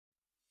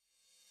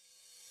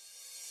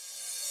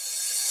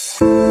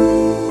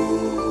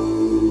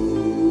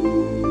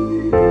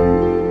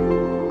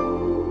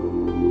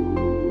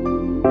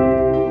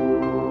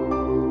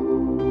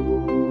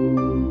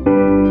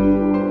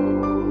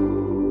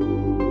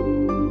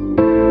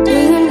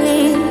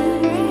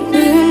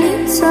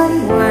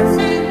someone?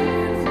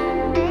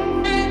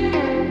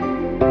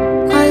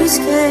 Are you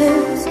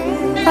scared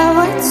of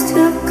what's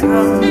to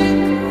come?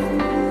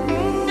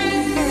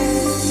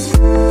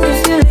 If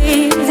you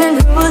leave, then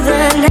who will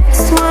the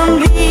next one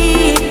be?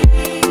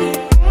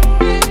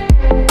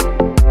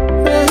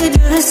 Will he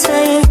do the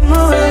same,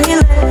 or will he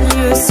let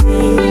you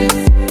see?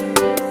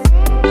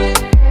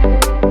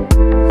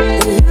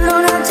 You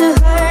don't have to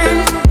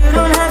hurt, you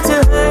don't have to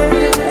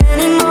hurt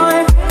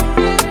anymore.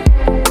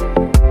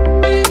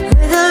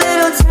 With a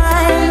little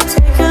time,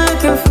 take a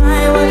look and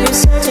find what you're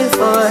searching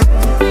for.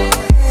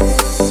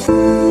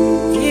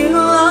 You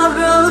are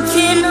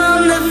broken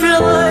on the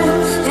floor,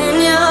 and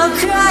you're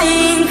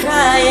crying,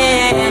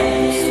 crying.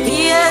 He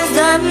has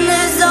done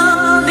this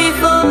all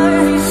before,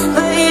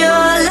 but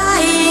you're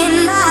lying,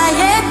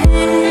 lying.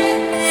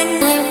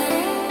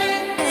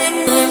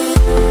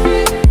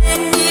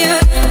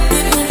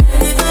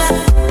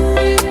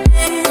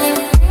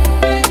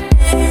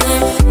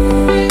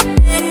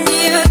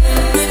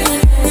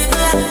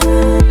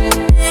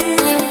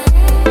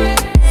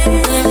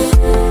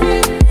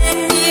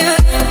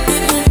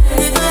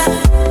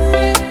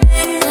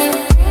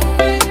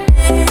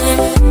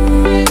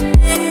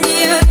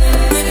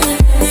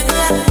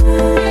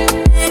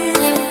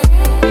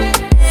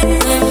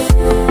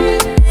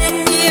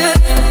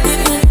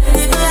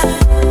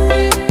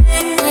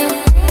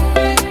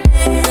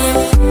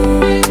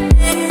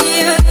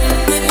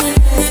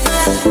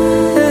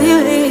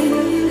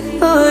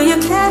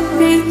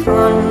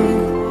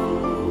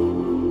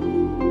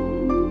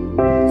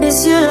 Is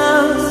your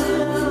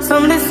love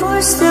from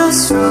before still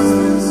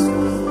strong?